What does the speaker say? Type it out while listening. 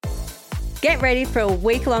Get ready for a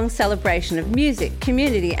week-long celebration of music,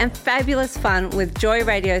 community and fabulous fun with Joy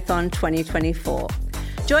Radiothon 2024.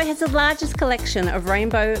 Joy has the largest collection of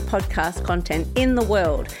rainbow podcast content in the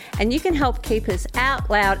world, and you can help keep us out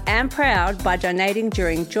loud and proud by donating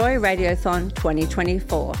during Joy Radiothon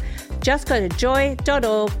 2024. Just go to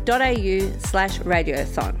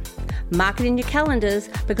joy.org.au/radiothon. Mark it in your calendars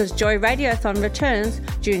because Joy Radiothon returns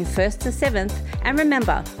June 1st to 7th, and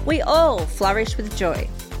remember, we all flourish with joy.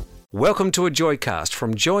 Welcome to a Joycast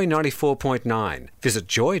from Joy 94.9. Visit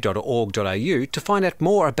joy.org.au to find out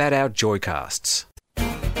more about our Joycasts.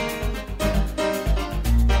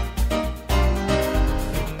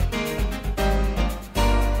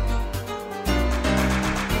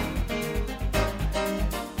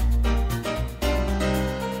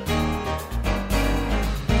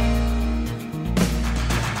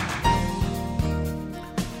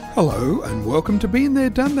 Hello and welcome to Been There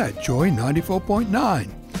Done That, Joy 94.9.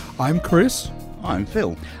 I'm Chris. I'm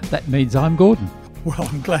Phil. That means I'm Gordon. Well,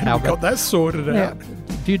 I'm glad Now, we got that sorted out.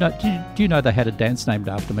 Do you know they had a dance named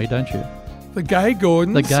after me, don't you? The Gay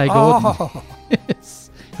Gordons. The Gay Gordon. Oh.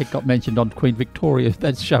 Yes. It got mentioned on Queen Victoria,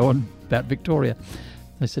 that show about Victoria.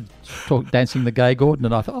 They said, dancing the Gay Gordon,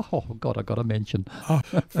 and I thought, oh, God, I got to mention.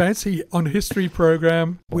 Fancy on history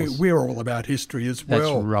program. We're all about history as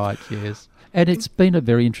well. That's right, yes. And it's been a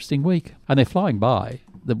very interesting week. And they're flying by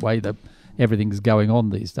the way that everything's going on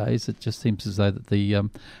these days. It just seems as though that the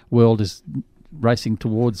world is racing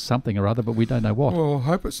towards something or other, but we don't know what. Well, I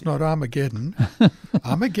hope it's not Armageddon.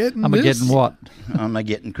 Armageddon what?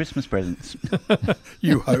 Armageddon Christmas presents.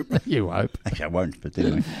 You hope. You hope. Actually, I won't, but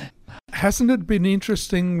anyway. Hasn't it been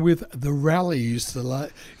interesting with the rallies in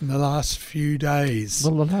the last few days?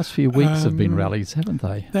 Well, the last few weeks have been rallies, haven't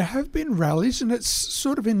they? There have been rallies, and it's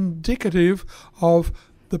sort of indicative of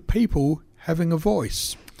the people having a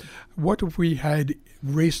voice. What have we had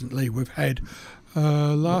recently? We've had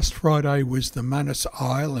last Friday was the Manus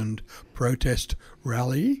Island protest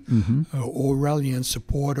rally, or rally in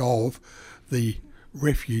support of the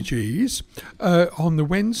refugees. On the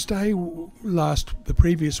Wednesday, the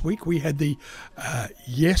previous week, we had the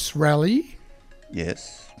Yes rally.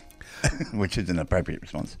 Yes, which is an appropriate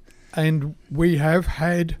response. And we have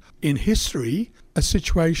had in history a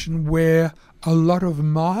situation where a lot of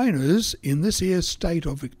miners in this here state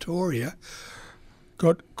of Victoria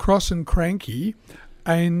got cross and cranky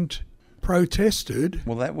and protested,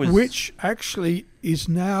 which actually is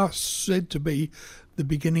now said to be the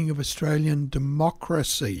beginning of Australian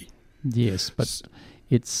democracy. Yes, but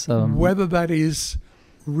it's... whether that is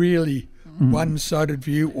really one-sided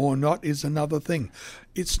view or not is another thing.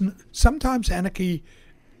 Sometimes anarchy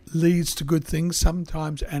leads to good things,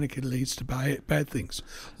 sometimes anarchy leads to bad things.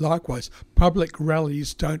 Likewise, public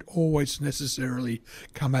rallies don't always necessarily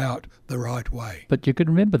come out the right way. But you can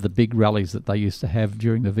remember the big rallies that they used to have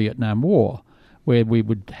during the Vietnam War, where we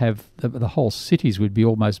would have the whole cities would be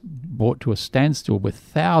almost brought to a standstill with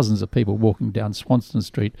thousands of people walking down Swanston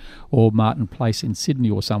Street or Martin Place in Sydney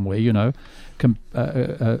or somewhere,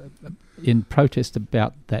 in protest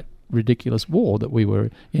about that ridiculous war that we were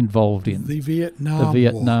involved in. The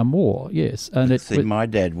Vietnam War, yes. And my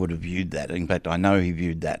dad would have viewed that. In fact, I know he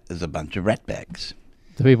viewed that as a bunch of ratbags.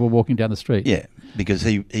 The people walking down the street? Yeah, because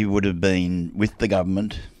he would have been with the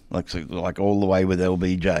government, like all the way with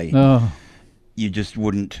LBJ. Oh. You just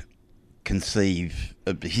wouldn't conceive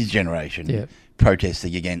of his generation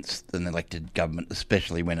protesting against an elected government,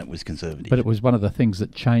 especially when it was conservative. But it was one of the things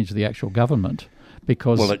that changed the actual government,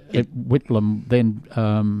 because Whitlam then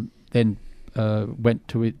went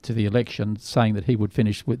to the election saying that he would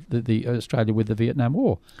finish with the Australia with the Vietnam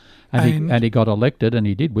War, and he got elected, and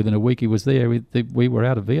he did. Within a week, he was there. We were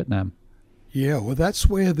out of Vietnam. Yeah, well, that's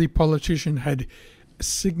where the politician had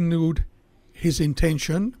signalled his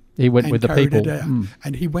intention. He went with the people.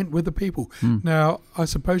 And he went with the people. Now, I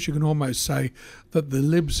suppose you can almost say that the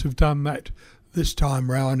Libs have done that this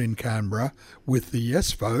time round in Canberra with the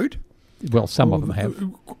yes vote. Well, some of them have.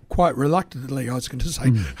 Quite reluctantly, I was going to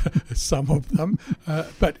say some of them.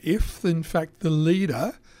 But if, in fact, the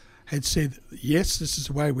leader had said, yes, this is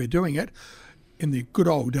the way we're doing it, in the good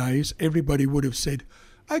old days, everybody would have said,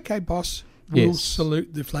 okay, boss, we'll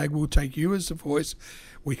salute the flag, we'll take you as the voice.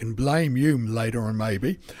 We can blame you later on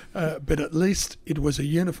maybe, but at least it was a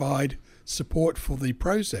unified support for the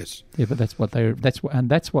process. Yeah, but that's what they're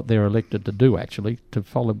elected to do, actually, to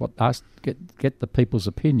follow get the people's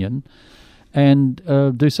opinion and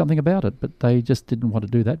do something about it. But they just didn't want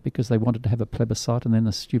to do that because they wanted to have a plebiscite and then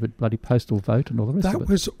a stupid bloody postal vote and all the rest of it. That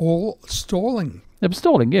was all stalling. It was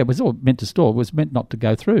stalling, yeah. It was all meant to stall. It was meant not to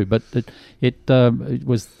go through, but it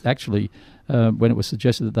was actually when it was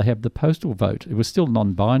suggested that they have the postal vote. It was still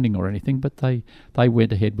non-binding or anything, but they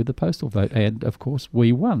went ahead with the postal vote, and of course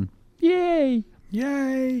we won. Yay!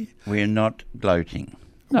 Yay! We're not gloating.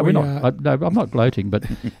 No, we're not. I'm not gloating, but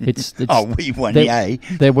it's we won! Yay!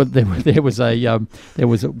 There was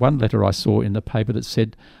one letter I saw in the paper that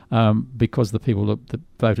said because the people that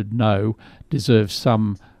voted no deserve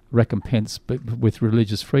some recompense with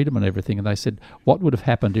religious freedom and everything, and they said what would have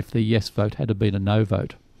happened if the yes vote had been a no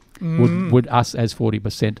vote? Would us as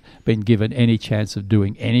 40% been given any chance of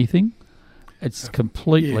doing anything? It's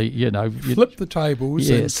completely, flip the tables,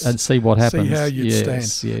 and see what happens. See how you'd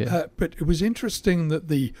stand. Yeah. But it was interesting that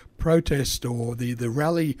the protest or the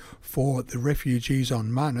rally for the refugees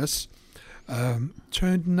on Manus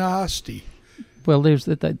turned nasty. Well, there's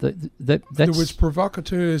there was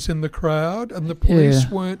provocateurs in the crowd, and the police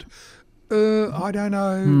weren't. I don't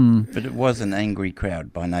know. But it was an angry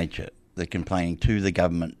crowd by nature. They're complaining to the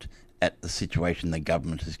government at the situation the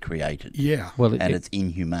government has created. Yeah. Well, it's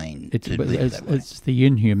inhumane to live that way. It's the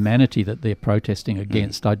inhumanity that they're protesting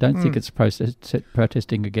against. I don't think it's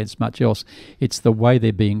protesting against much else. It's the way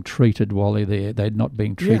they're being treated while they're there. They're not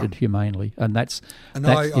being treated humanely, and that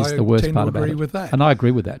is the worst part about it. With that. And I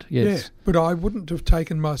agree with that, yes. Yeah, but I wouldn't have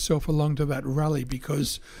taken myself along to that rally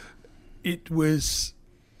because it was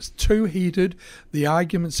too heated. The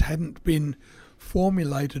arguments hadn't been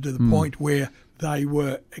formulated to the point where they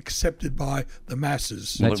were accepted by the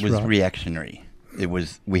masses. Well, it was reactionary. It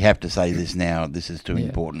was, we have to say this now, this is too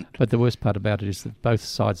important. But the worst part about it is that both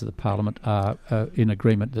sides of the parliament are in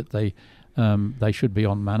agreement that they should be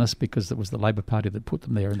on Manus because it was the Labor Party that put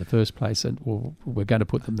them there in the first place, and we're going to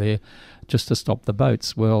put them there just to stop the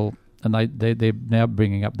boats. Well, and they're now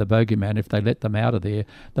bringing up the bogeyman. If they let them out of there,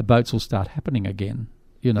 the boats will start happening again.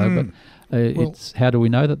 But it's how do we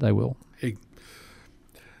know that they will?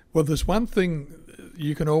 Well, there's one thing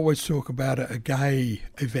you can always talk about a gay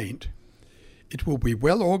event. It will be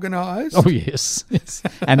well organised. Oh, yes.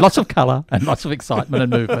 And lots of colour and lots of excitement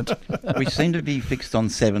and movement. We seem to be fixed on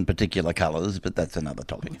 7 particular colours, but that's another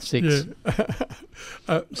topic. 6.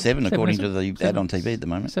 Yeah. 7 according to the ad on TV at the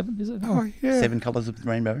moment. 7, is it? Oh, yeah. 7 colours of the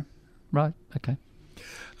rainbow. Right, okay.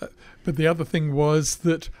 But the other thing was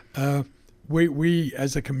that we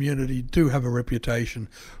as a community do have a reputation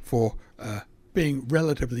for being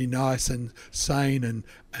relatively nice and sane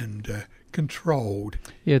and controlled.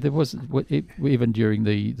 Yeah, there was even during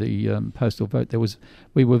the postal vote.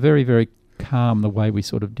 We were very, very calm the way we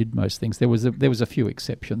sort of did most things. There was a few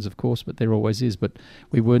exceptions, of course, but there always is. But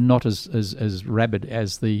we were not as rabid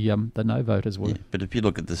as the no voters were. Yeah, but if you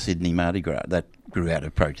look at the Sydney Mardi Gras, that grew out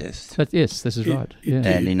of protest. But yes, this is right. Yeah.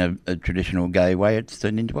 And in a traditional gay way, it's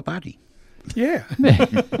turned into a party. Yeah.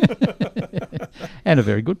 And a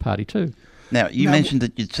very good party too. Now, you mentioned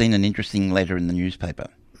that you'd seen an interesting letter in the newspaper.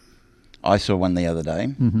 I saw one the other day.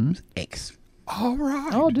 Mm-hmm. It was X. Oh, right.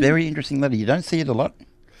 Oh, very interesting letter. You don't see it a lot.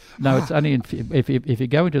 No, it's only if you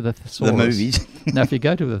go into the thesaurus. The movies. No, if you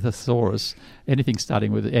go to the thesaurus, anything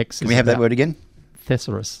starting with X. Can we have that word again?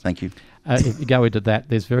 Thesaurus. Thank you. If you go into that,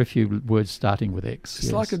 there's very few words starting with X.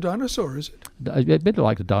 It's like a dinosaur, is it? A bit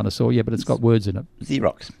like a dinosaur, yeah, but it's got words in it.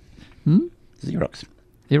 Xerox.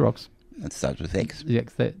 Xerox. That starts with X. Yeah,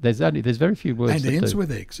 there's very few words. And ends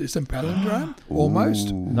with X. It's a palindrome,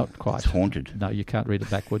 almost. Not quite. It's haunted. No, you can't read it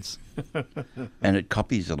backwards. And it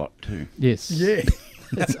copies a lot too. Yes. Yeah.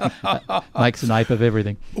 Makes an ape of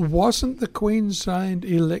everything. Wasn't the Queensland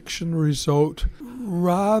election result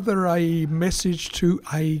rather a message to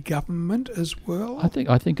a government as well? I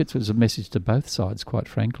think it was a message to both sides, quite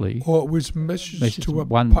frankly. Or it was message to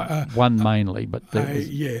one mainly, but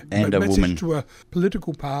and a message woman to a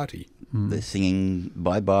political party. They're singing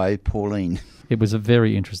 "Bye Bye, Pauline." It was a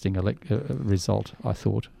very interesting result, I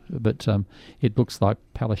thought. But it looks like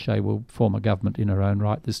Palaszczuk will form a government in her own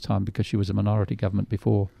right this time because she was a minority government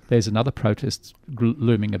before. There's another protest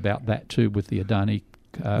looming about that too with the Adani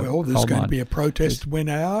well, there's going to be a protest when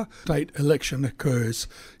our state election occurs.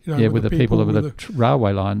 With the people over the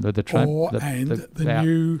railway line, the tram,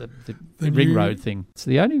 the ring road thing. So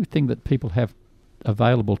the only thing that people have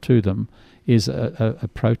available to them is a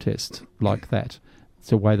protest like that.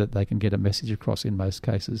 It's a way that they can get a message across in most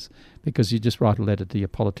cases, because you just write a letter to your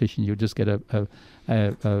politician, you'll just get a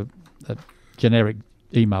generic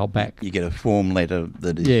email back. You get a form letter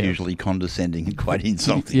that is usually condescending and quite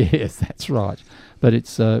insulting. Yes, that's right. But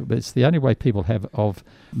it's the only way people have of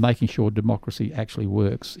making sure democracy actually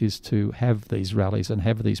works is to have these rallies and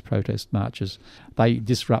have these protest marches. They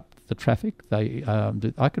disrupt the traffic. They,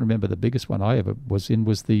 I can remember the biggest one I ever was in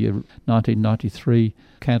was the 1993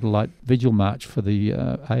 Candlelight Vigil March for the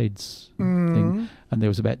AIDS thing, and there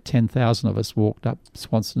was about 10,000 of us walked up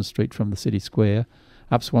Swanston Street from the City Square,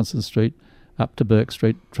 up Swanston Street, up to Burke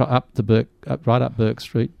Street, right up Burke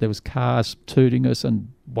Street. There was cars tooting us, and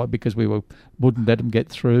because we wouldn't let them get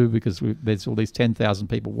through because there's all these 10,000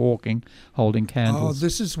 people walking, holding candles. Oh,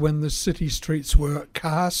 this is when the city streets were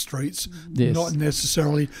car streets, not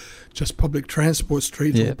necessarily just public transport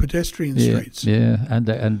streets or pedestrian streets. Yeah,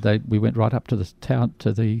 and we went right up to the town,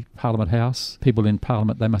 to the Parliament House. People in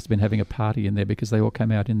Parliament, they must have been having a party in there because they all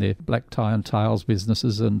came out in their black tie and tails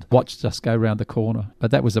businesses and watched us go round the corner.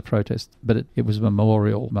 But that was a protest. But it was a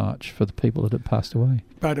memorial march for the people that had passed away.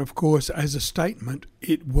 But of course, as a statement,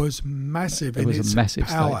 it was massive in its power. It was a massive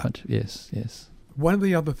statement, yes. One of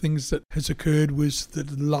the other things that has occurred was the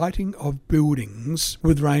lighting of buildings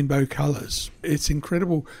with rainbow colours. It's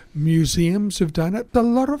incredible. Museums have done it. A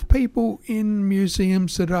lot of people in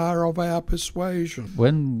museums that are of our persuasion.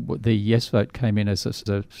 When the yes vote came in as a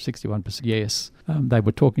 61% yes, they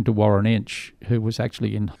were talking to Warren Entsch, who was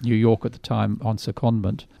actually in New York at the time on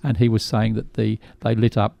secondment, and he was saying that they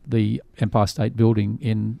lit up the Empire State Building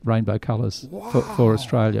in rainbow colours for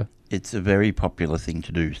Australia. It's a very popular thing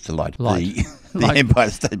to do, is to light. the Empire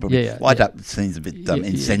State Building. Light up seems a bit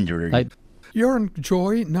incendiary. You're on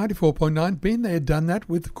Joy 94.9. Been there, done that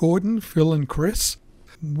with Gordon, Phil and Chris.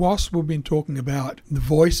 Whilst we've been talking about the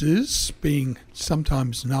voices being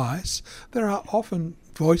sometimes nice, there are often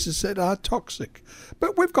voices that are toxic.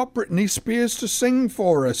 But we've got Britney Spears to sing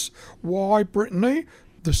for us. Why Britney?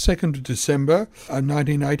 The 2nd of December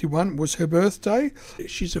 1981 was her birthday.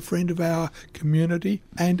 She's a friend of our community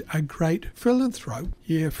and a great philanthrope.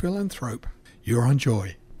 Yeah, philanthrope. You're on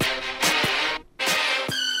Joy.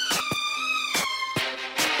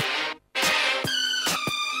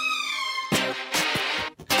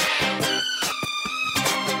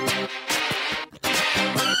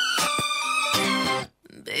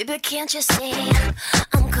 Baby, can't you see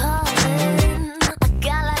I'm calling? A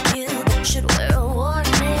guy like you should wear a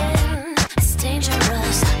warning. It's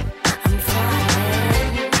dangerous, I'm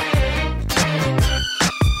falling.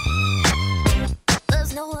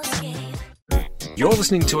 There's no escape. You're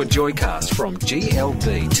listening to a Joycast from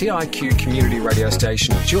GLB TIQ community radio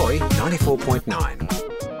station Joy 94.9.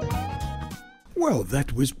 Well,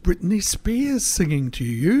 that was Britney Spears singing to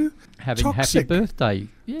you. Having Toxic. a happy birthday,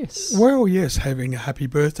 yes. Well, yes, having a happy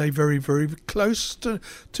birthday very, very close to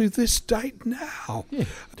this date now. Yeah.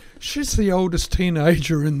 She's the oldest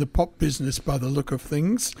teenager in the pop business by the look of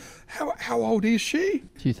things. How old is she?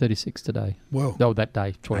 She's 36 today. Well, that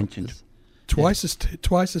day, twice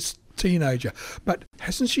as teenager. But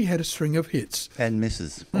hasn't she had a string of hits? And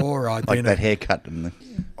misses. All right, like that haircut. And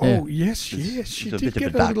oh, yes. She did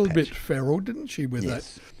get a little bit feral, didn't she, with that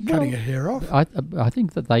cutting her hair off? I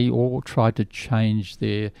think that they all tried to change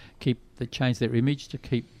their image to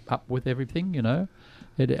keep up with everything, you know.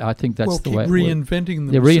 I think that's the way. Reinventing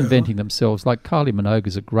themselves. They're reinventing themselves. Like Kylie Minogue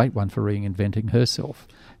is a great one for reinventing herself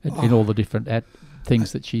in all the different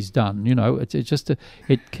things that she's done. You know,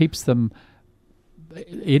 it keeps them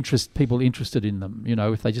people interested in them. You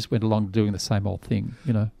know, if they just went along doing the same old thing.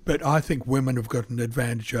 You know. But I think women have got an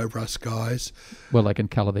advantage over us guys. Well, they can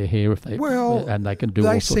colour their hair if they and they can do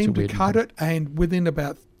all sorts of weird. They seem to cut it, and within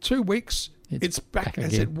about 2 weeks. It's back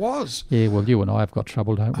as it was. Yeah, well, you and I have got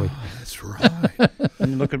trouble, don't we? Oh, that's right.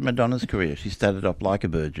 And look at Madonna's career. She started off like a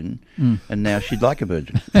virgin, and now she'd like a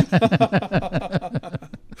virgin.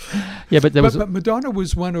 Yeah, but but Madonna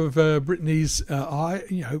was one of Britney's,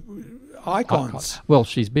 icons. Well,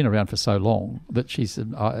 she's been around for so long that she's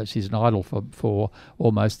an idol for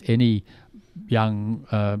almost any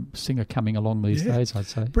young singer coming along these days, I'd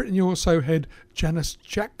say. Britney also had Janet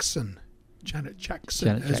Jackson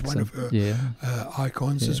as one of her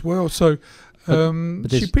icons as well. So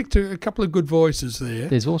but she picked a couple of good voices there.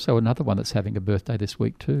 There's also another one that's having a birthday this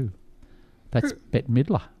week too. That's Bette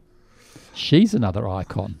Midler. She's another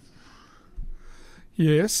icon.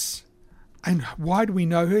 Yes. And why do we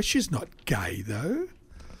know her? She's not gay, though.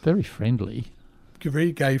 Very friendly.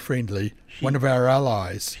 Very gay friendly. One of our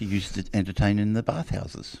allies. She used to entertain in the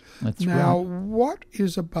bathhouses. That's now, right. what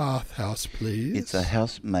is a bathhouse, please? It's a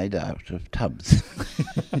house made out of tubs.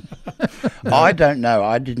 I don't know.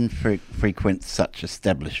 I didn't frequent such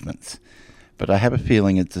establishments. But I have a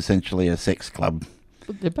feeling it's essentially a sex club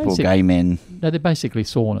for gay men. No, they're basically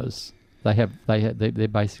saunas. They're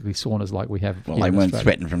basically saunas like we have. Well, they weren't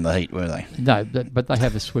sweating from the heat, were they? No, but they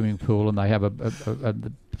have a swimming pool and they have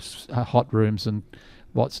a hot rooms and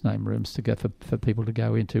what's name rooms to go for people to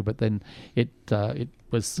go into, but then it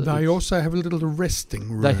was. They also have little resting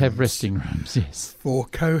rooms. They have resting rooms, yes, for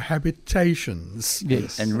cohabitations.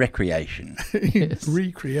 yes, And recreation, yes.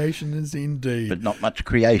 Recreations indeed. but not much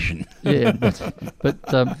creation. yeah,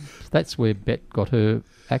 but that's where Bet got her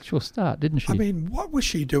actual start, didn't she? I mean, what was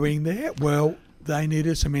she doing there? Well, they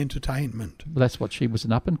needed some entertainment. Well, that's what she was,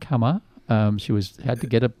 an up and comer. She had to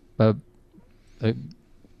get a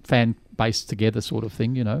fan base together, sort of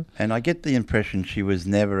thing, you know. And I get the impression she was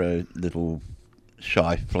never a little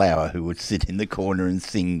shy flower who would sit in the corner and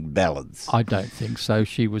sing ballads. I don't think so.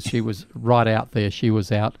 She was right out there. She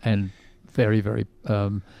was out and very, very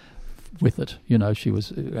with it. You know, she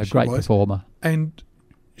was a great performer. And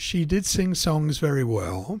she did sing songs very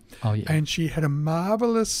well. Oh yeah. And she had a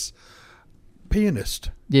marvellous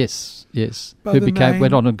pianist. Yes. By Who the went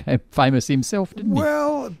name- on and became famous himself, didn't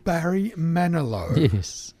Well, Barry Manilow. he?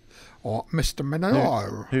 Yes. Or Mr.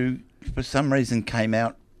 Manilow. Who, for some reason, came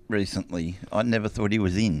out recently. I never thought he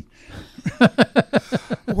was in.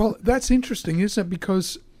 Well, that's interesting, isn't it?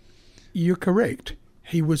 Because you're correct.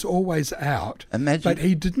 He was always out. Imagine- But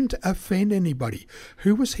he didn't offend anybody.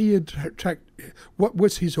 Who was he attract? What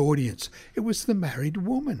was his audience? It was the married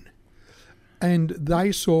woman. And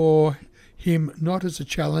they saw him not as a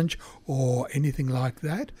challenge or anything like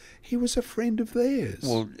that. He was a friend of theirs.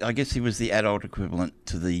 Well, I guess he was the adult equivalent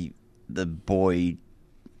to the boy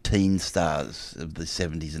teen stars of the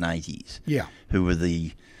 70s and 80s. Yeah. Who were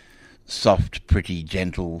the soft, pretty,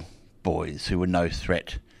 gentle boys who were no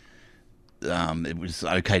threat. It was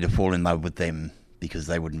okay to fall in love with them because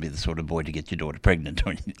they wouldn't be the sort of boy to get your daughter pregnant or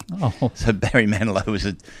anything. Oh, So Barry Manilow was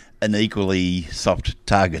an equally soft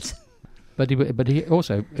target. but he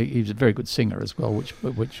also he was a very good singer as well,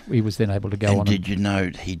 which he was then able to go And on. did you know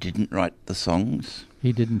he didn't write the songs?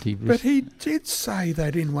 He didn't. He was, But he did say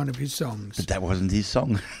that in one of his songs. But that wasn't his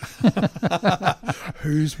song.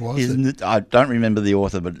 Whose was Isn't it? I don't remember the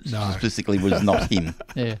author, but it No. specifically was not him.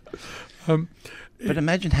 yeah. But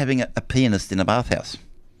imagine having a pianist in a bathhouse.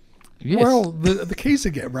 Yes. Well, the keys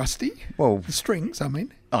would get rusty. Well, The strings, I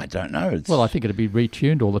mean. I don't know. It's, Well, I think it'd be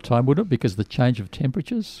retuned all the time, wouldn't it? Because the change of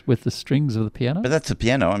temperatures with the strings of the piano. but that's a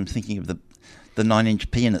piano. I'm thinking of the 9-inch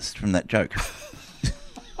pianist from that joke.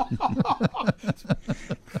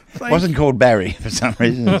 Wasn't called Barry for some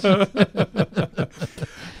reason.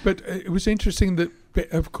 But it was interesting that,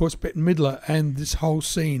 of course, Bette Midler and this whole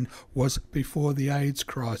scene was before the AIDS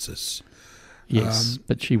crisis. yes,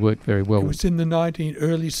 but she worked very well. It was in the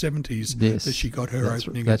early 70s Yes, that she got her that's-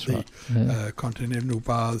 opening that's at the right, yeah. Continental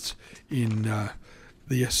Baths in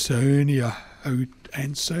the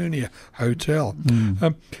Ansonia Hotel.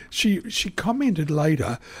 Mm. She commented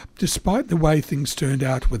later, despite the way things turned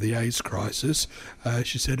out with the AIDS crisis,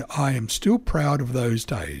 she said, "I am still proud of those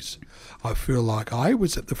days. I feel like I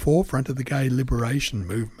was at the forefront of the gay liberation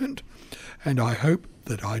movement, and I hope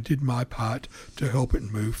that I did my part to help it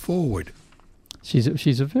move forward."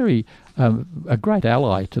 She's a very a great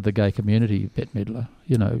ally to the gay community, Bette Midler.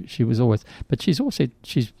 You know, she was always, but she doesn't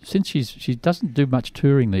do much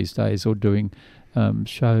touring these days or doing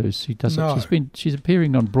shows. She doesn't. No. She's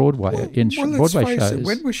appearing on Broadway Let's Broadway face shows. it,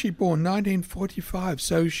 when was she born? 1945.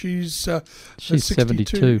 So she's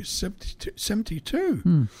 72. 72.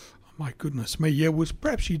 Hmm. Oh, my goodness me. Yeah, well,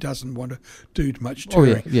 perhaps she doesn't want to do much Oh,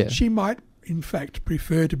 yeah, touring. yeah. She might, in fact,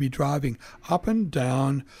 prefer to be driving up and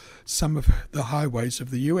down some of the highways of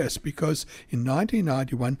the US, because in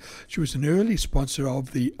 1991 she was an early sponsor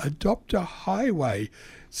of the Adopt a Highway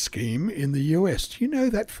scheme in the US. Do you know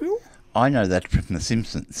that, Phil? I know that from The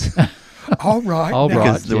Simpsons. All right. Oh, Now, right.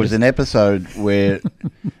 Because there was yes. an episode where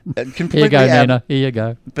Here you completely go, out, Nina. Here you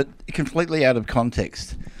go. but completely out of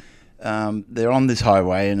context. They're on this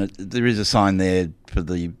highway, and there is a sign there for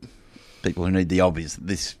the people who need the obvious.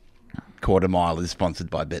 This quarter mile is sponsored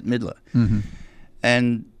by Bette Midler,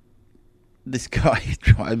 and this guy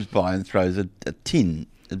drives by and throws a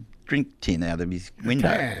drink tin out of his window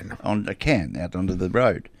can. on a can out onto the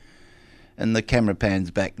road, and the camera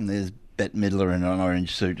pans back, and there's Bette Midler in an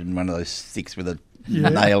orange suit and one of those sticks with a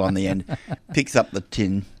nail on the end, picks up the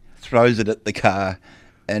tin, throws it at the car,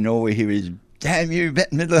 and all we hear is, "Damn you,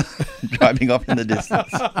 Bette Midler," driving off in the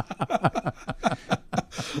distance.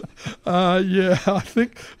 Yeah, I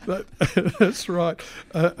think that's right.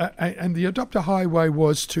 And the Adopt a Highway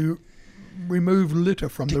was to remove litter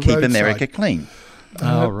from To the keep roadside. America clean.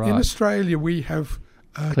 Oh, right. In Australia, we have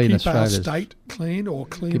Clean Keep Our Australia's- State Clean or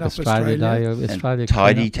Clean Keep Up Australia Day. Or And Australia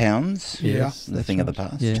tidy cleanup. towns. Yeah. Yes, The that's thing of the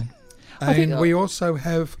right. past. Yeah. And we also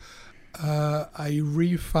have a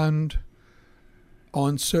refund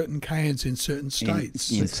on certain cans in certain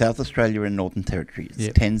states. In South Australia and Northern Territory, it's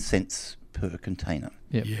Yep. 10 cents per container.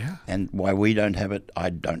 Yep. Yeah. And why we don't have it, I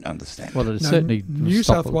don't understand. Well, it No, certainly New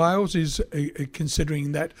stop South Wales is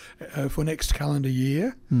considering that for next calendar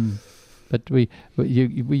year. But we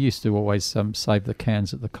used to always save the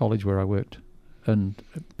cans at the college where I worked and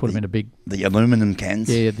put them in a big the aluminium cans.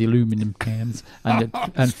 the aluminium cans, and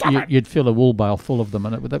you'd fill a wool bale full of them,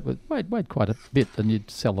 and that would weighed quite a bit, and you'd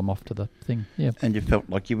sell them off to the thing. Yeah. And you felt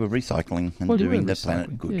like you were recycling and Well, you doing were the planet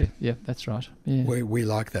recycling. good. Yeah, that's right. Yeah. We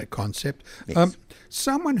like that concept. Yes.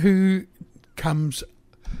 Someone who comes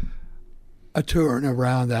a touring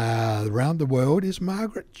around the world is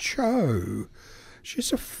Margaret Cho.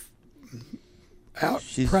 She's a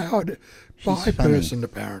proud bi funny. person,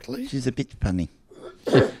 apparently. She's a bit funny.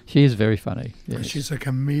 She is very funny. Yes. She's a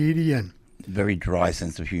comedian. Very dry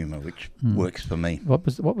sense of humour, which works for me. What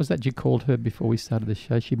was that you called her before we started the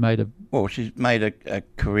show? She made Well, she's made a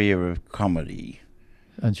career of comedy,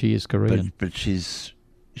 and she is Korean. but she's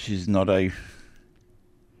not a.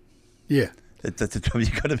 Yeah. That's the trouble.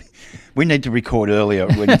 You got to be. We need to record earlier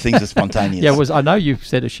when things are spontaneous. Yeah, I know you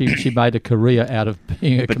said that she made a career out of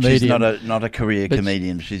being a but comedian. she's not a career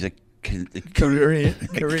comedian. She's a Korean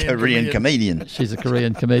comedian. She's a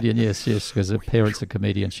Korean comedian, yes, because her parents are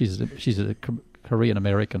comedians. She's a Korean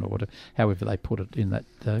American, or whatever, however they put it in that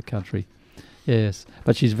country. Yes,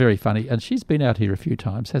 but she's very funny, and she's been out here a few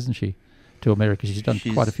times, hasn't she? To America, she's done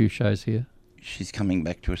quite a few shows here. She's coming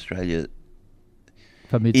back to Australia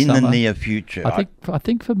for in Midsummer. the near future. I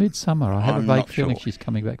think for Midsummer. I have I'm a vague not feeling sure. she's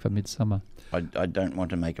coming back for Midsummer. I don't want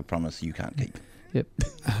to make a promise you can't keep. Yep.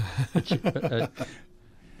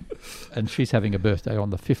 And she's having a birthday on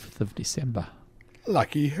the 5th of December.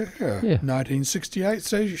 Lucky her. Yeah. 1968.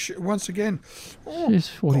 So once again, She's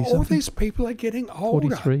 40 all something. these people are getting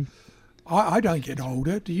older. 43. I don't get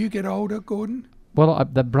older. Do you get older, Gordon? Well,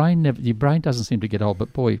 your brain doesn't seem to get old,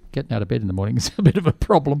 but boy, getting out of bed in the morning is a bit of a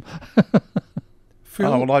problem.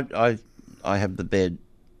 Phil? Oh, well, I have the bed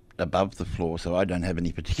above the floor, so I don't have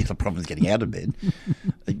any particular problems getting out of bed.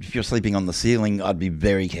 If you're sleeping on the ceiling, I'd be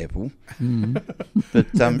very careful. But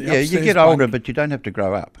yeah, you upstairs get older, bunk. but you don't have to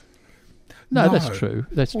grow up. No, that's true.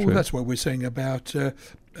 That's Well, true. that's what we're saying about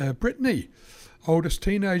Brittany, oldest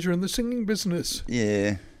teenager in the singing business.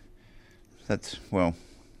 Yeah, that's yeah,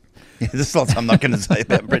 there's lots I'm not going to say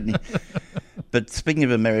about Brittany. But speaking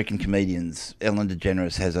of American comedians, Ellen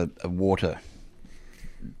DeGeneres has a water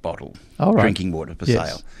bottle, Oh, right. drinking water for Yes,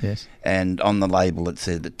 sale. yes. And on the label it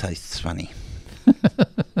said it tastes funny.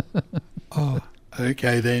 Oh,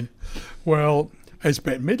 okay then. Well, as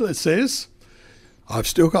Bette Midler says, I've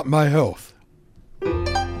still got my health.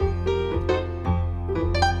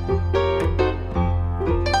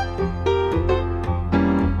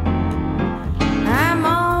 I'm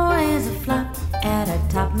always a flop at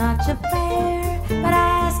a top-notch affair, but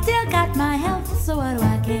I still got my health, so what do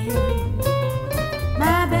I care?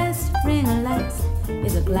 My best ring of lights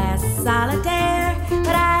is a glass solitaire,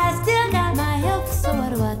 but I still got my health, so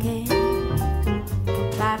what do I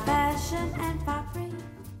care? By fashion and by free.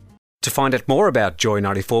 To find out more about Joy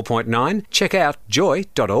 94.9, check out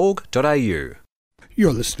joy.org.au.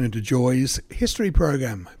 You're listening to Joy's history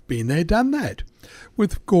program. Been there, done that.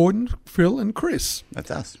 With Gordon, Phil and Chris. That's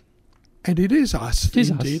us. And it is us, It is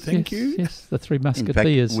indeed, us, thank yes, you. Yes, the Three In fact,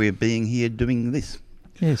 Musketeers. we're being here doing this.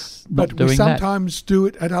 Yes, not But doing we that. sometimes do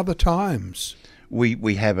it at other times.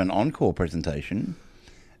 We have an encore presentation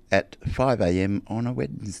at 5 a.m. on a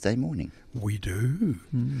Wednesday morning. We do.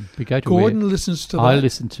 We go to Gordon listens to that. I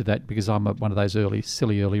listen to that because I'm one of those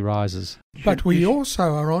silly early risers. But we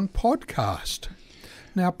also are on podcast.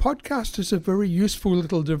 Now, podcast is a very useful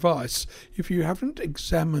little device. If you haven't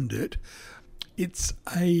examined it, it's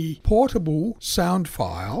a portable sound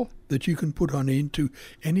file that you can put on into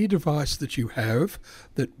any device that you have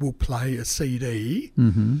that will play a CD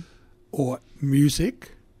or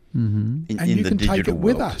music, In and you the can take digital it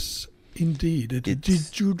with world. us. Indeed, it's a It's-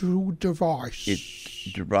 digital device.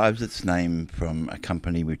 It derives its name from a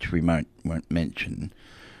company which we won't mention.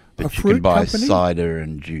 A But you fruit can buy company? cider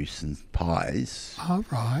and juice and pies. All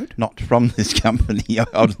right. Not from this company,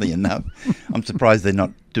 oddly enough. I'm surprised they're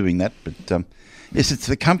not doing that. But yes, it's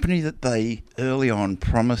the company that they early on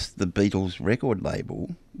promised the Beatles record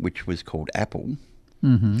label, which was called Apple,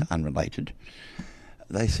 unrelated.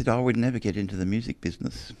 They said, we'd never get into the music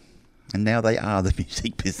business. And now they are the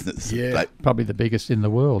music business. Yeah. Like, Probably the biggest in the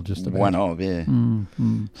world, just about. one of, yeah.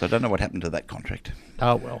 So I don't know what happened to that contract.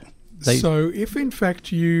 Oh, well. So if in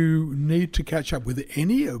fact you need to catch up with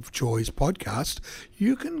any of Joy's podcasts,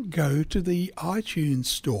 you can go to the iTunes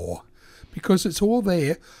store because it's all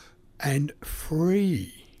there and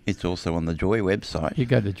free. It's also on the Joy website. You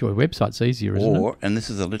go to the Joy website, it's easier, isn't it? Or, and this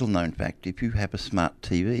is a little known fact, if you have a smart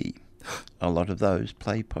TV, a lot of those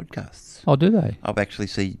play podcasts. Oh, do they? I've actually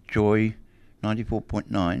seen Joy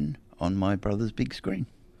 94.9 on my brother's big screen,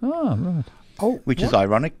 Oh, right. Oh, which is what-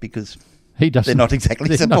 ironic because He doesn't. they're not exactly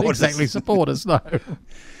they're supporters. not exactly supporters, no.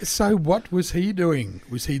 So what was he doing?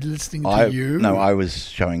 Was he listening to I, you? No, I was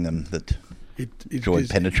showing them that It Joy is-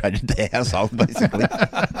 penetrated their household, basically.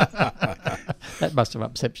 That must have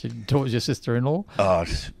upset you towards your sister-in-law. Oh,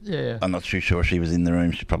 Yeah. I'm not too sure she was in the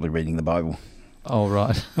room. She's probably reading the Bible. Oh,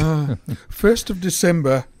 right. 1st of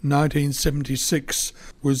December 1976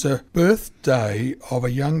 was a birthday of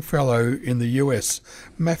a young fellow in the US.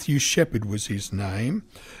 Matthew Shepard was his name.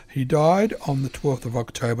 He died on the 12th of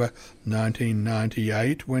October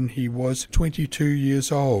 1998 when he was 22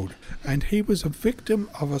 years old. And he was a victim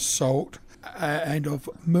of assault and of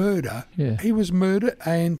murder. Yeah. He was murdered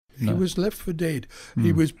and he No. was left for dead.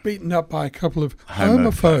 He was beaten up by a couple of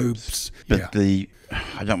Homophobes. homophobes. But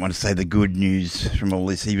I don't want to say the good news from all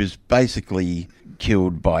this. He was basically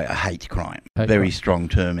killed by a hate crime. Hate Very crime. strong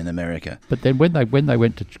term in America. But then when they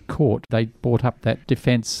went to court, they brought up that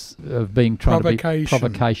defence of being trying to be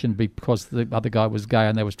provocation because the other guy was gay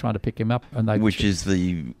and they was trying to pick him up, and they Which is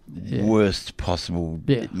the Yeah. worst possible,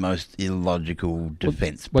 Yeah. most illogical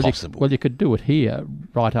defence well, possible. you could do it here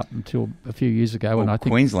right up until a few years ago, and Well, I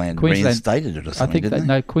think Queensland reinstated it or I something, think didn't that,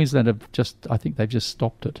 they? no, Queensland I think they've just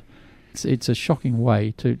stopped it. It's a shocking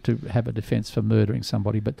way to have a defence for murdering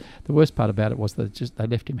somebody, but the worst part about it was that they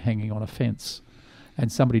left him hanging on a fence,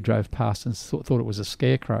 and somebody drove past and thought it was a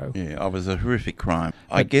scarecrow. Yeah, it was a horrific crime.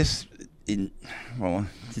 I guess,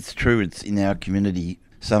 it's true, it's in our community,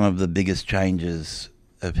 some of the biggest changes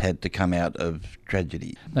have had to come out of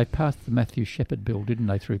tragedy. They passed the Matthew Shepard bill, didn't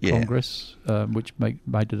they, through Yeah. Congress, which made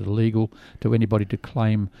it illegal to anybody to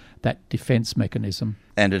claim that defence mechanism.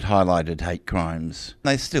 And it highlighted hate crimes.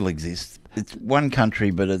 They still exist. It's one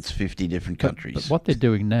country, but it's 50 different countries. But what they're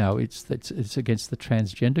doing now, it's against the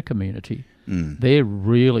transgender community. Mm. They're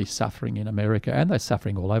really suffering in America, and they're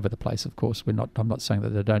suffering all over the place, of course. I'm not saying that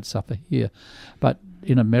they don't suffer here. But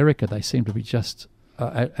in America, they seem to be just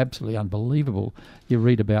absolutely unbelievable. You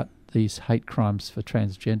read about these hate crimes for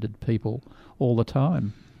transgendered people all the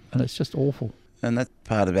time, and it's just awful. And that's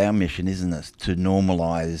part of our mission, isn't it? To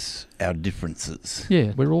normalise our differences.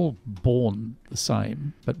 Yeah, we're all born the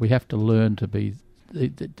same, but we have to learn to be.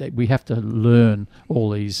 We have to learn all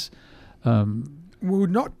these. We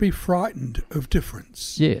would not be frightened of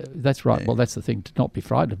difference. Yeah, that's right. Yeah. Well, that's the thing, to not be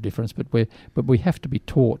frightened of difference, but we have to be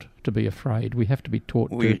taught to be afraid. We have to be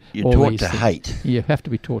taught to. You're all taught these to things. hate. You have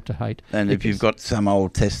to be taught to hate. And if you've got some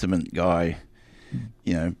Old Testament guy,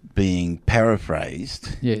 being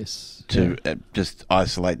paraphrased yes, to just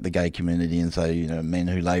isolate the gay community and say, men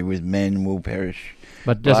who lay with men will perish,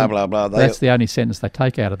 but blah, blah, blah. That's the only sentence they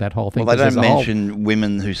take out of that whole thing. Well, they 'cause don't there's a mention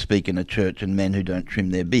women who speak in a church and men who don't trim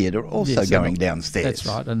their beard are also Yes, going and downstairs. That's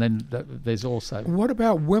right. And then there's also, What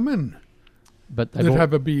about women but that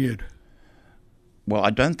have a beard? Well, I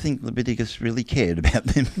don't think Leviticus really cared about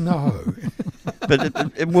them. No.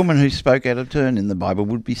 But a woman who spoke out of turn in the Bible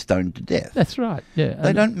would be stoned to death. that's right. Yeah,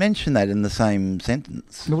 They don't mention that in the same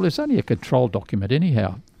sentence. Well, it's only a control document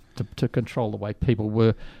anyhow to control the way people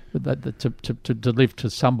were, to live to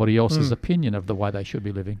somebody else's opinion of the way they should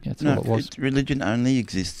be living. That's all it was. Religion only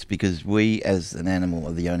exists because we, as an animal,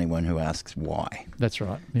 are the only one who asks why. That's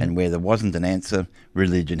right. Yeah. And where there wasn't an answer,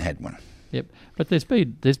 religion had one. Yep, but there's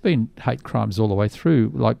been hate crimes all the way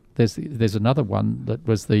through. Like there's another one that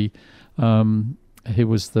was he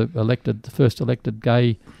was the first elected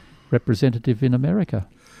gay representative in America.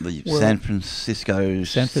 The San Francisco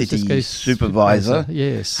City Supervisor, supervisor,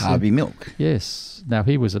 yes, Harvey Milk. Yes. Now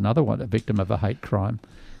he was another one, a victim of a hate crime,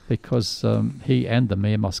 because he and the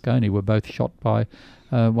Mayor Moscone were both shot by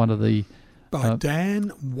one of the. By Dan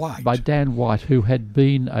White. By Dan White, who had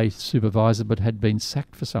been a supervisor but had been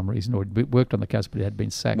sacked for some reason, or had worked on the case but had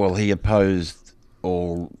been sacked. Well, he opposed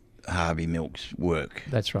all Harvey Milk's work.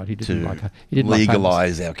 That's right. He to didn't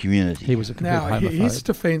legalise our community. He was a complete Now, homophobe. his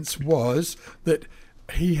defence was that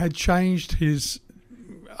he had changed his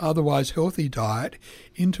otherwise healthy diet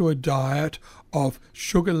into a diet of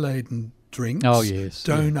sugar-laden drinks, Oh, yes,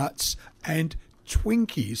 yeah. donuts, and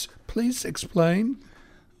Twinkies. Please explain.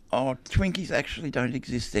 Oh, Twinkies actually don't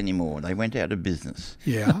exist anymore. They went out of business.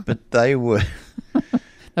 Yeah. But they were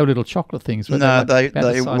They were little chocolate things. Weren't No, they they about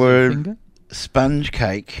the size of were- your finger? sponge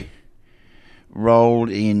cake rolled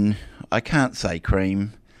in, I can't say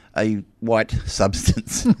cream, a white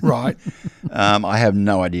substance. Right. I have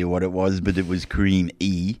no idea what it was, but it was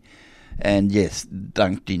cream-y. And yes,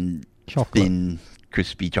 dunked in Chocolate. thin,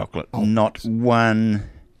 crispy chocolate. Not 1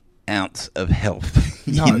 ounce of health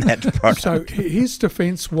in that product. So his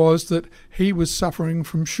defence was that he was suffering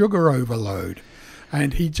from sugar overload,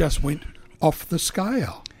 and he just went off the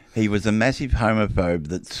scale. He was a massive homophobe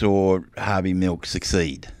that saw Harvey Milk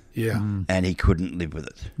succeed, Yeah. and he couldn't live with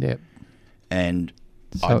it. Yeah. And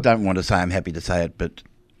I So- don't want to say, I'm happy to say it, but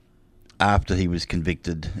after he was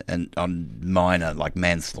convicted and on minor, like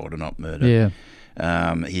manslaughter, not murder,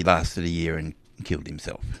 Yeah. he lasted a year and killed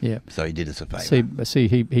himself. Yeah. So he did us a favour. See,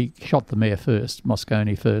 he shot the mayor first,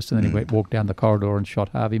 Moscone first, and then he walked down the corridor and shot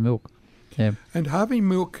Harvey Milk. Yeah. And Harvey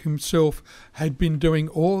Milk himself had been doing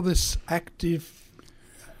all this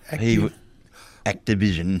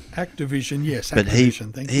activision, yes, But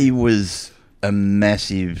Activision, thank you. he was a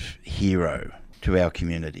massive hero to our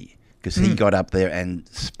community because he got up there and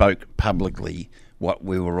spoke publicly what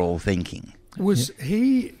we were all thinking. Was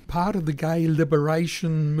he part of the gay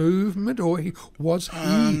liberation movement, or was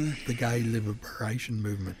he the gay liberation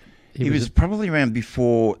movement? He was probably around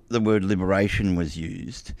before the word liberation was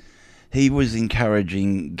used. He was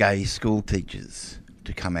encouraging gay school teachers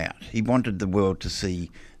to come out. He wanted the world to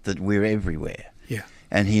see that we're everywhere. Yeah.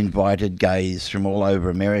 And he invited gays from all over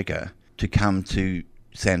America to come to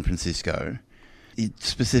San Francisco. He'd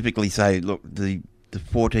specifically say, look, the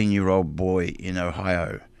 14-year-old boy in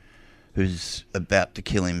Ohio who's about to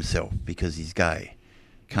kill himself because he's gay,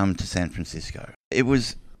 come to San Francisco. It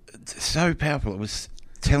was so powerful. It was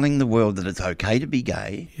telling the world that it's okay to be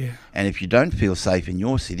gay, Yeah. and if you don't feel safe in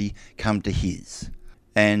your city, come to his.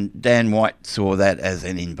 And Dan White saw that as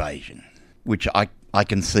an invasion, which I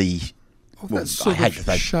can see. Well, Well, that's I sort hate to of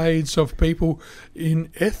say- shades of people in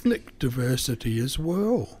ethnic diversity as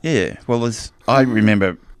well. Yeah, well, as I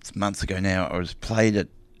remember months ago now, I was played at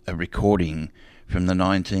a recording from the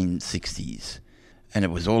 1960s, and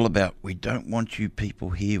it was all about, we don't want you people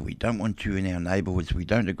here, we don't want you in our neighbourhoods, we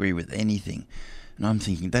don't agree with anything. And I'm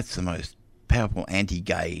thinking, that's the most powerful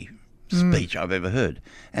anti-gay speech I've ever heard.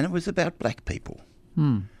 And it was about black people.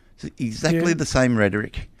 So exactly Yeah. the same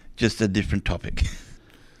rhetoric, just a different topic.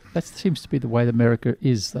 That seems to be the way that America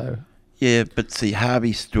is, though. Yeah, but see,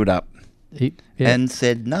 Harvey stood up Yeah. and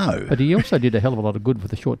said no. But he also did a hell of a lot of good for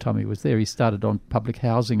the short time he was there. He started on public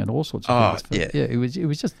housing and all sorts of things. yeah. He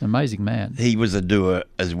was just an amazing man. He was a doer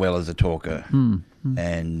as well as a talker.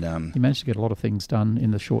 And He managed to get a lot of things done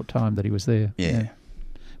in the short time that he was there. Yeah.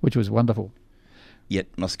 Which was wonderful. yet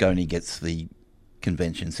Moscone gets the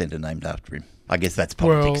convention centre named after him. I guess that's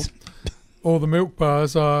politics. All the milk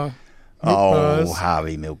bars are milk Oh, bars.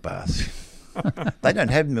 Harvey milk bars. They don't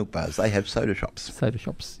have milk bars. They have soda shops. Soda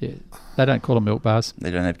shops, yeah. They don't call them milk bars.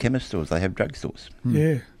 They don't have chemist stores. They have drug stores,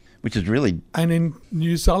 Yeah. which is really And in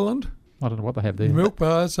New Zealand, I don't know what they have there. milk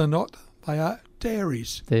bars are not, they are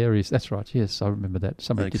dairies. There is, that's right, yes, I remember that. that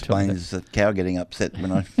Somebody did tell me that. explains the cow getting upset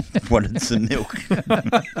when I wanted some milk.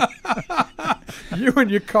 You and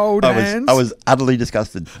your cold hands. I was utterly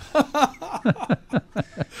disgusted.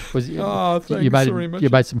 Was it- Oh, thanks you made very much. You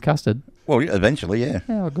made some custard. Well, eventually, yeah.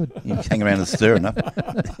 Oh, good. You hang around and stir enough.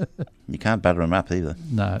 You can't butter them up either.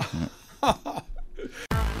 No.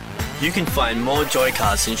 You can find more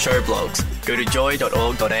Joycasts and show blogs. Go to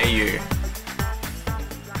joy.org.au.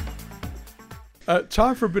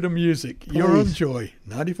 Time for a bit of music. You're on Joy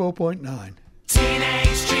 94.9.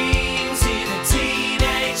 Teenage dreams in a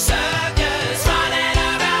teenage circus, running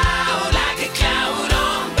around like a clown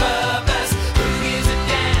on purpose. Who gives a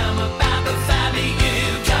damn about the family you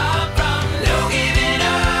come from? No giving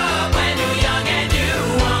up when you're young and you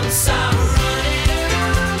want some. Running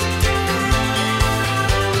around,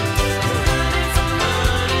 running for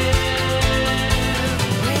money.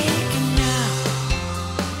 Waking up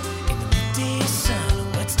in the midday sun,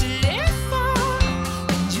 what's to live for?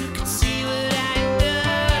 And you can see what I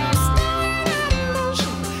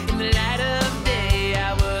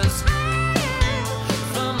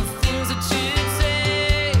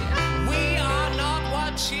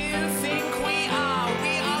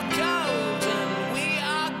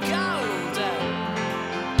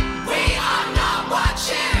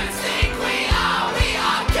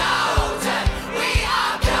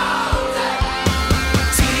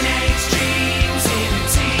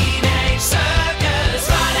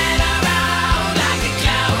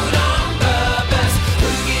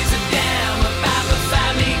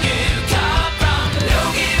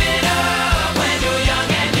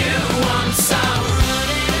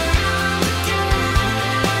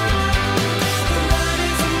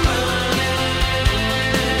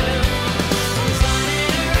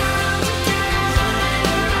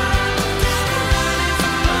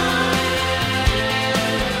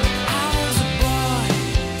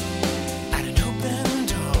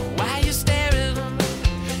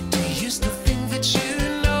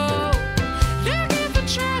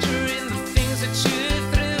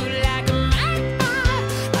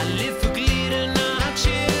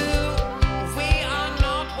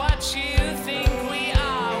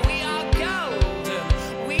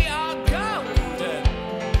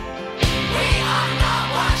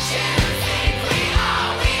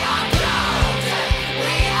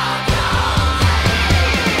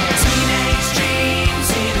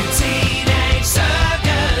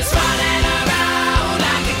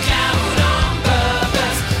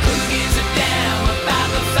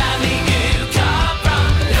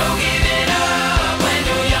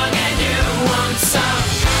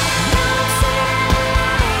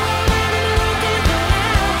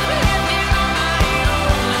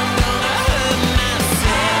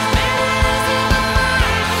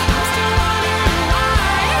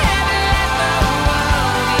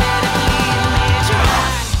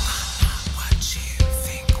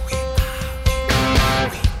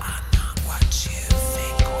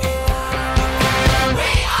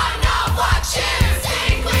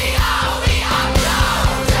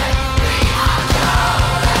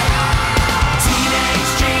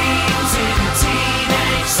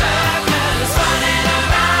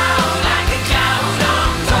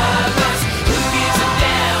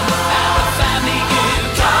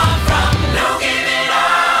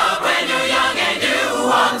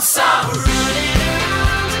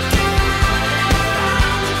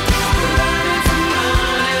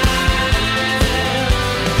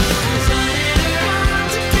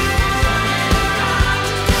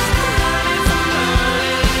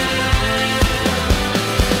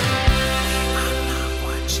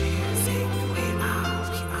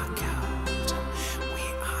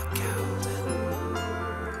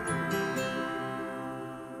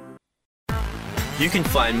You can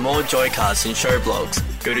find more Joycasts and show blogs.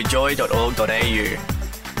 Go to joy.org.au.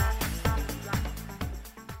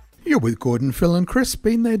 You're with Gordon, Phil and Chris.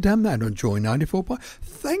 Been there, done that on Joy 94.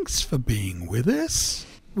 Thanks for being with us.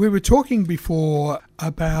 We were talking before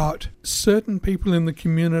about certain people in the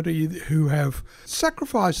community who have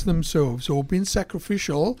sacrificed themselves or been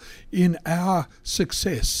sacrificial in our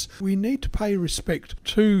success. We need to pay respect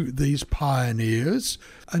to these pioneers.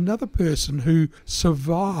 Another person who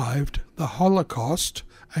survived the Holocaust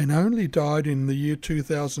and only died in the year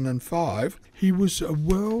 2005. He was a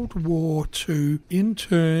World War II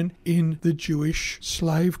intern in the Jewish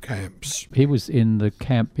slave camps. He was in the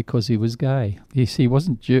camp because he was gay. He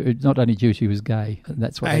wasn't not only Jewish, he was gay. And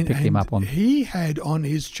that's what they picked him up on. He had on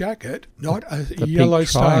his jacket not a The yellow pink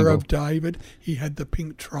Star triangle. of David, he had the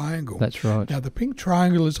pink triangle. That's right. Now, the pink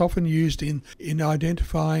triangle is often used in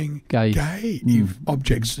identifying Gay.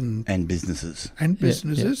 objects and businesses.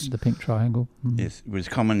 businesses. The pink triangle. Mm. Yes, it was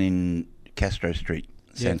common in Castro Street,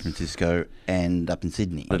 San Yes. Francisco, and up in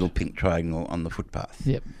Sydney. Little pink triangle on the footpath.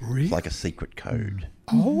 Yep. Really? It's like a secret code.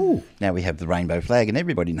 Oh. Now we have the rainbow flag, and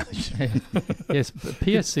everybody knows. Yes, but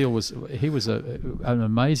Pierre Seal was an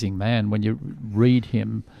amazing man. When you read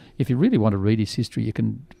him, if you really want to read his history, you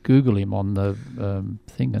can Google him on the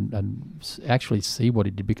thing and actually see what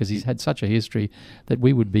he did, because he's had such a history that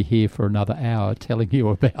we would be here for another hour telling you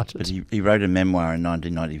about But it. he wrote a memoir in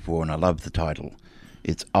 1994, and I love the title.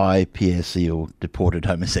 It's I, Pierre Seal, Deported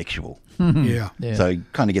Homosexual. Yeah. Yeah. So he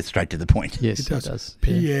kind of gets straight to the point. Yes, It does. Yeah.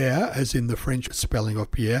 Pierre, as in the French spelling of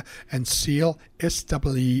Pierre, and Seal,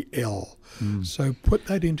 S-E-E-L. So put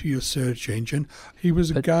that into your search engine. He was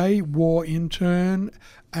a gay war intern,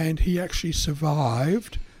 and he actually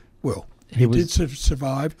survived. Well, he did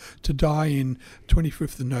survive to die in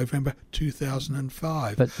 25th of November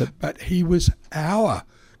 2005. But he was our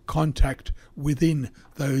contact within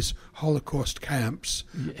those Holocaust camps.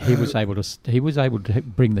 He was able to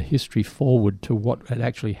bring the history forward to what had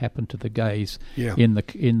actually happened to the gays Yeah.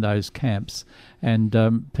 in those camps, and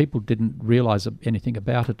people didn't realise anything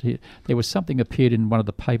about it. There was something appeared in one of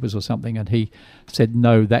the papers or something, and he said,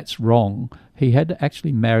 "No, that's wrong." He had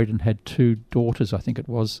actually married and had 2 daughters, I think it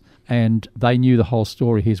was, and they knew the whole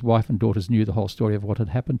story. His wife and daughters knew the whole story of what had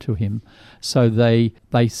happened to him. So they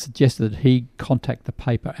suggested that he contact the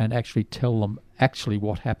paper and actually tell them actually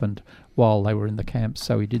what happened while they were in the camps.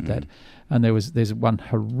 So he did that. And there's one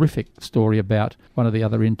horrific story about one of the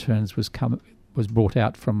other interns was brought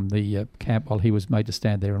out from the camp while he was made to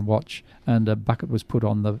stand there and watch, and a bucket was put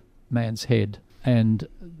on the man's head. And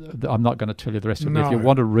I'm not going to tell you the rest of it. No. If you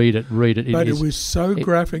want to read it, read it. But it was so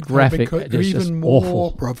graphic, graphic, because it was just even more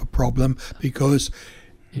awful. of a problem because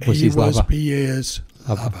It was he his was lover. Pierre's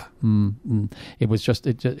lover. It was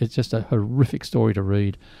it's just a horrific story to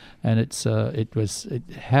read, and it was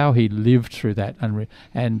how he lived through that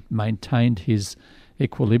and maintained his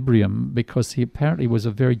equilibrium, because he apparently was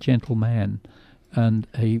a very gentle man, and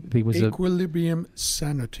he was Equilibrium,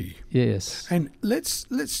 sanity. yes. And let's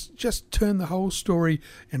just turn the whole story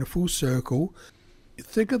in a full circle.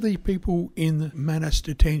 Think of the people in Manus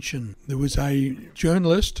detention. There was a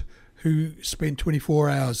journalist who spent 24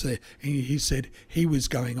 hours there, and he said he was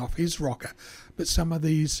going off his rocker. But some of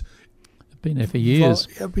these Been there for years.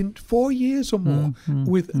 have been 4 years or more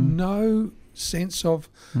with no sense of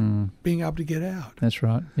being able to get out. That's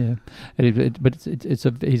right. Yeah, but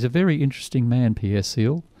he's a very interesting man, Pierre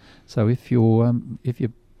Seal. So if you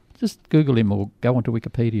just Google him or go onto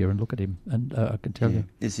Wikipedia and look at him, and I can tell you.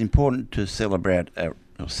 It's important to celebrate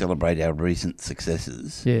our recent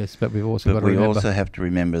successes. Yes, but we've also got But to we remember also have to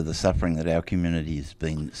remember the suffering that our community has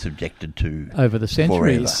been subjected to over the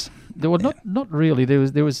centuries. Not really.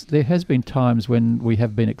 There has been times when we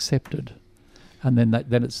have been accepted, and then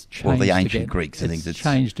it's changed. Well, the ancient again. Greeks, I think it's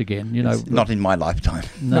changed again. You know, It's not in my lifetime.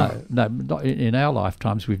 No, not in our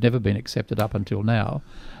lifetimes. We've never been accepted up until now,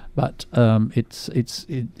 but it's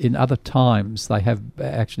in other times they have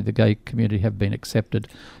actually, the gay community have been accepted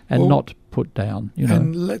and not put down. You know,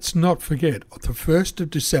 And let's not forget, the 1st of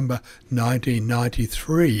December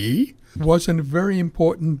 1993 was a very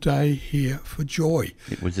important day here for Joy.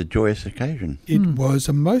 It was a joyous occasion. It was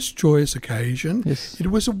a most joyous occasion. Yes. It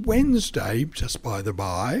was a Wednesday, just by the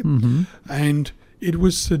by, and it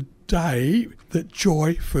was the day that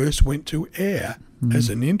Joy first went to air as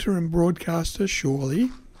an interim broadcaster,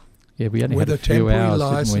 surely, yeah, we only with had a a few temporary hours,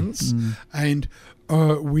 license, didn't we? and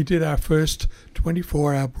we did our first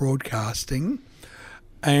 24-hour broadcasting,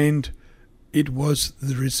 and it was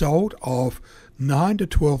the result of 9 to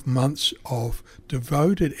 12 months of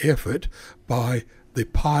devoted effort by the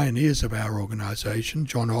pioneers of our organisation,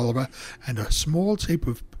 John Oliver, and a small team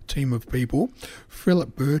team of people.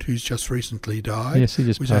 Philip Burt, who's just recently died, Yes, he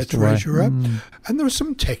just was our passed away. treasurer. And there were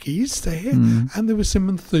some techies there, and there were some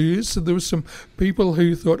enthused, and there were some people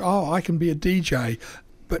who thought, oh, I can be a DJ,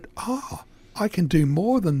 but I can do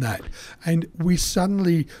more than that. And we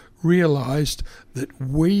suddenly realised that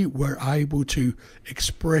we were able to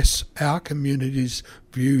express our community's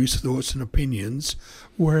views, thoughts and opinions,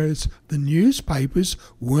 whereas the newspapers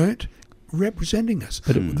weren't representing us.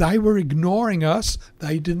 They were ignoring us.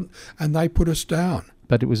 They didn't, and they put us down.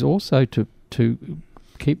 But it was also to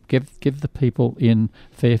give the people in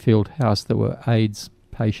Fairfield House that were AIDS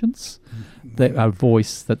patients a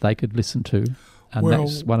voice that they could listen to, and Well,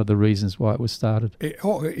 that's one of the reasons why it was started.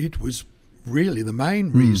 It was really the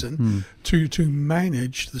main reason to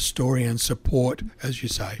manage the story and support, as you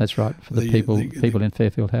say. That's right, for the people in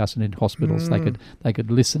Fairfield House and in hospitals. They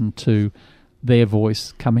could listen to their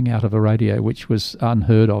voice coming out of a radio, which was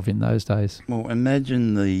unheard of in those days. Well,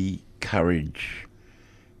 imagine the courage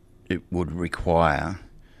it would require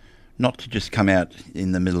not to just come out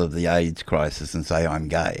in the middle of the AIDS crisis and say, I'm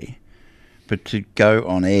gay, but to go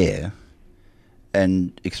on air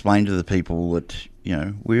and explain to the people that, you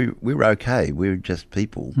know, we're okay, we're just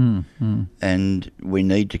people, and we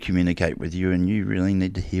need to communicate with you, and you really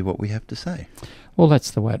need to hear what we have to say. Well,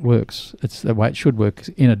 that's the way it works. It's the way it should work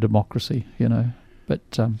in a democracy, you know. But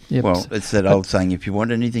Well, it's that old saying: if you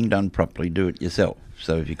want anything done properly, do it yourself.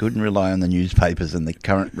 So if you couldn't rely on the newspapers and the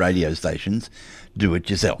current radio stations, do it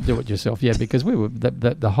yourself. Do it yourself, yeah, because we were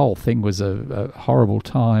the whole thing was a horrible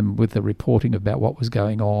time with the reporting about what was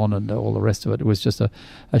going on and all the rest of it. It was just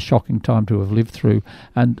a shocking time to have lived through.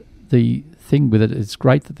 And the thing with it, it's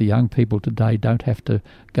great that the young people today don't have to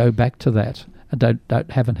go back to that and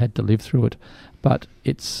haven't had to live through it. But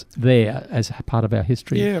it's there as a part of our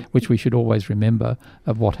history, which we should always remember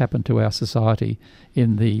of what happened to our society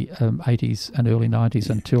in the 80s and early 90s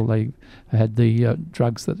until they had the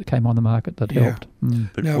drugs that came on the market that helped.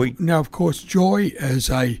 But Now, of course, Joy, as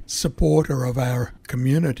a supporter of our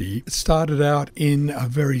community, started out in a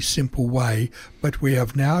very simple way, but we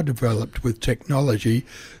have now developed with technology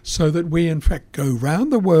so that we, in fact, go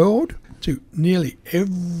round the world to nearly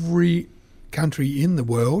every country in the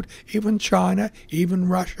world, even China, even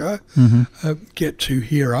Russia, get to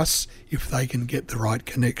hear us if they can get the right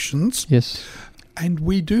connections. Yes. And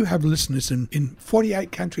we do have listeners in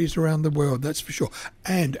 48 countries around the world, that's for sure.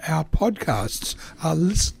 And our podcasts are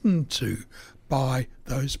listened to by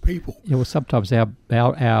those people. Yeah, well, sometimes our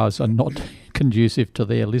hours are not conducive to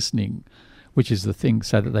their listening, which is the thing,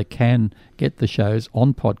 so that they can get the shows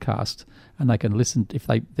on podcast and they can listen. If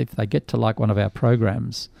they get to like one of our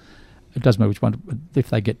programs, it doesn't matter which one. If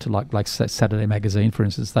they get to like Saturday Magazine, for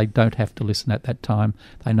instance, they don't have to listen at that time.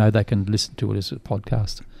 They know they can listen to it as a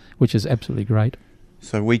podcast, which is absolutely great.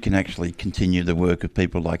 So we can actually continue the work of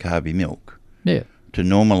people like Harvey Milk Yeah. to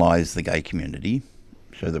normalise the gay community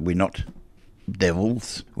so that we're not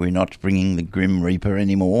devils, we're not bringing the Grim Reaper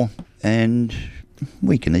anymore, and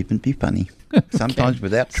we can even be funny, sometimes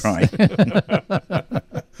without trying.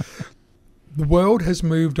 The world has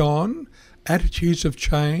moved on. Attitudes have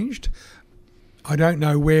changed. I don't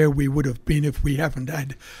know where we would have been if we haven't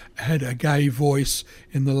had a gay voice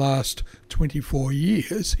in the last 24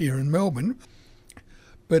 years here in Melbourne.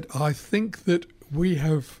 But I think that we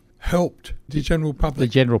have helped the general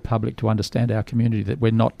public to understand our community, that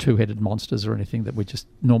we're not two-headed monsters or anything, that we're just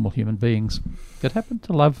normal human beings that happen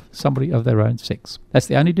to love somebody of their own sex. That's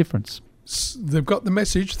the only difference. They've got the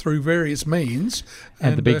message through various means.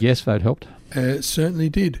 And the big yes vote helped. Certainly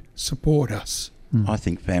did support us. I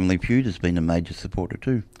think Family Feud has been a major supporter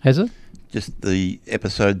too. Has it? Just the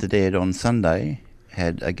episode that aired on Sunday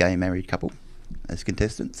had a gay married couple as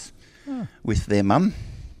contestants with their mum,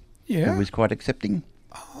 who was quite accepting,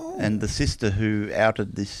 and the sister who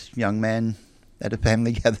outed this young man at a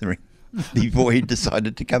family gathering before he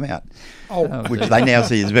decided to come out, which they now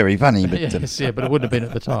see as very funny. But but it wouldn't have been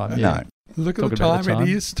at the time. Yeah. No. Look at the time. It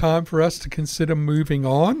is time for us to consider moving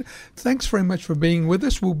on. Thanks very much for being with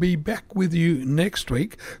us. We'll be back with you next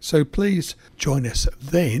week, so please join us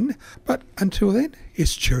then. But until then,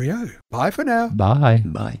 it's cheerio. Bye for now. Bye.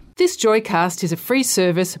 Bye. This Joycast is a free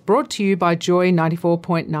service brought to you by Joy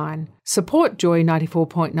 94.9. Support Joy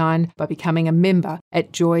 94.9 by becoming a member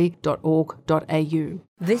at joy.org.au.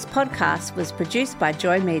 This podcast was produced by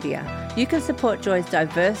Joy Media. You can support Joy's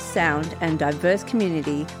diverse sound and diverse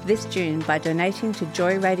community this June by donating to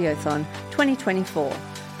Joy Radiothon 2024.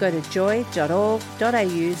 Go to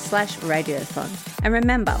joy.org.au/radiothon. And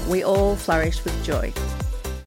remember, we all flourish with joy.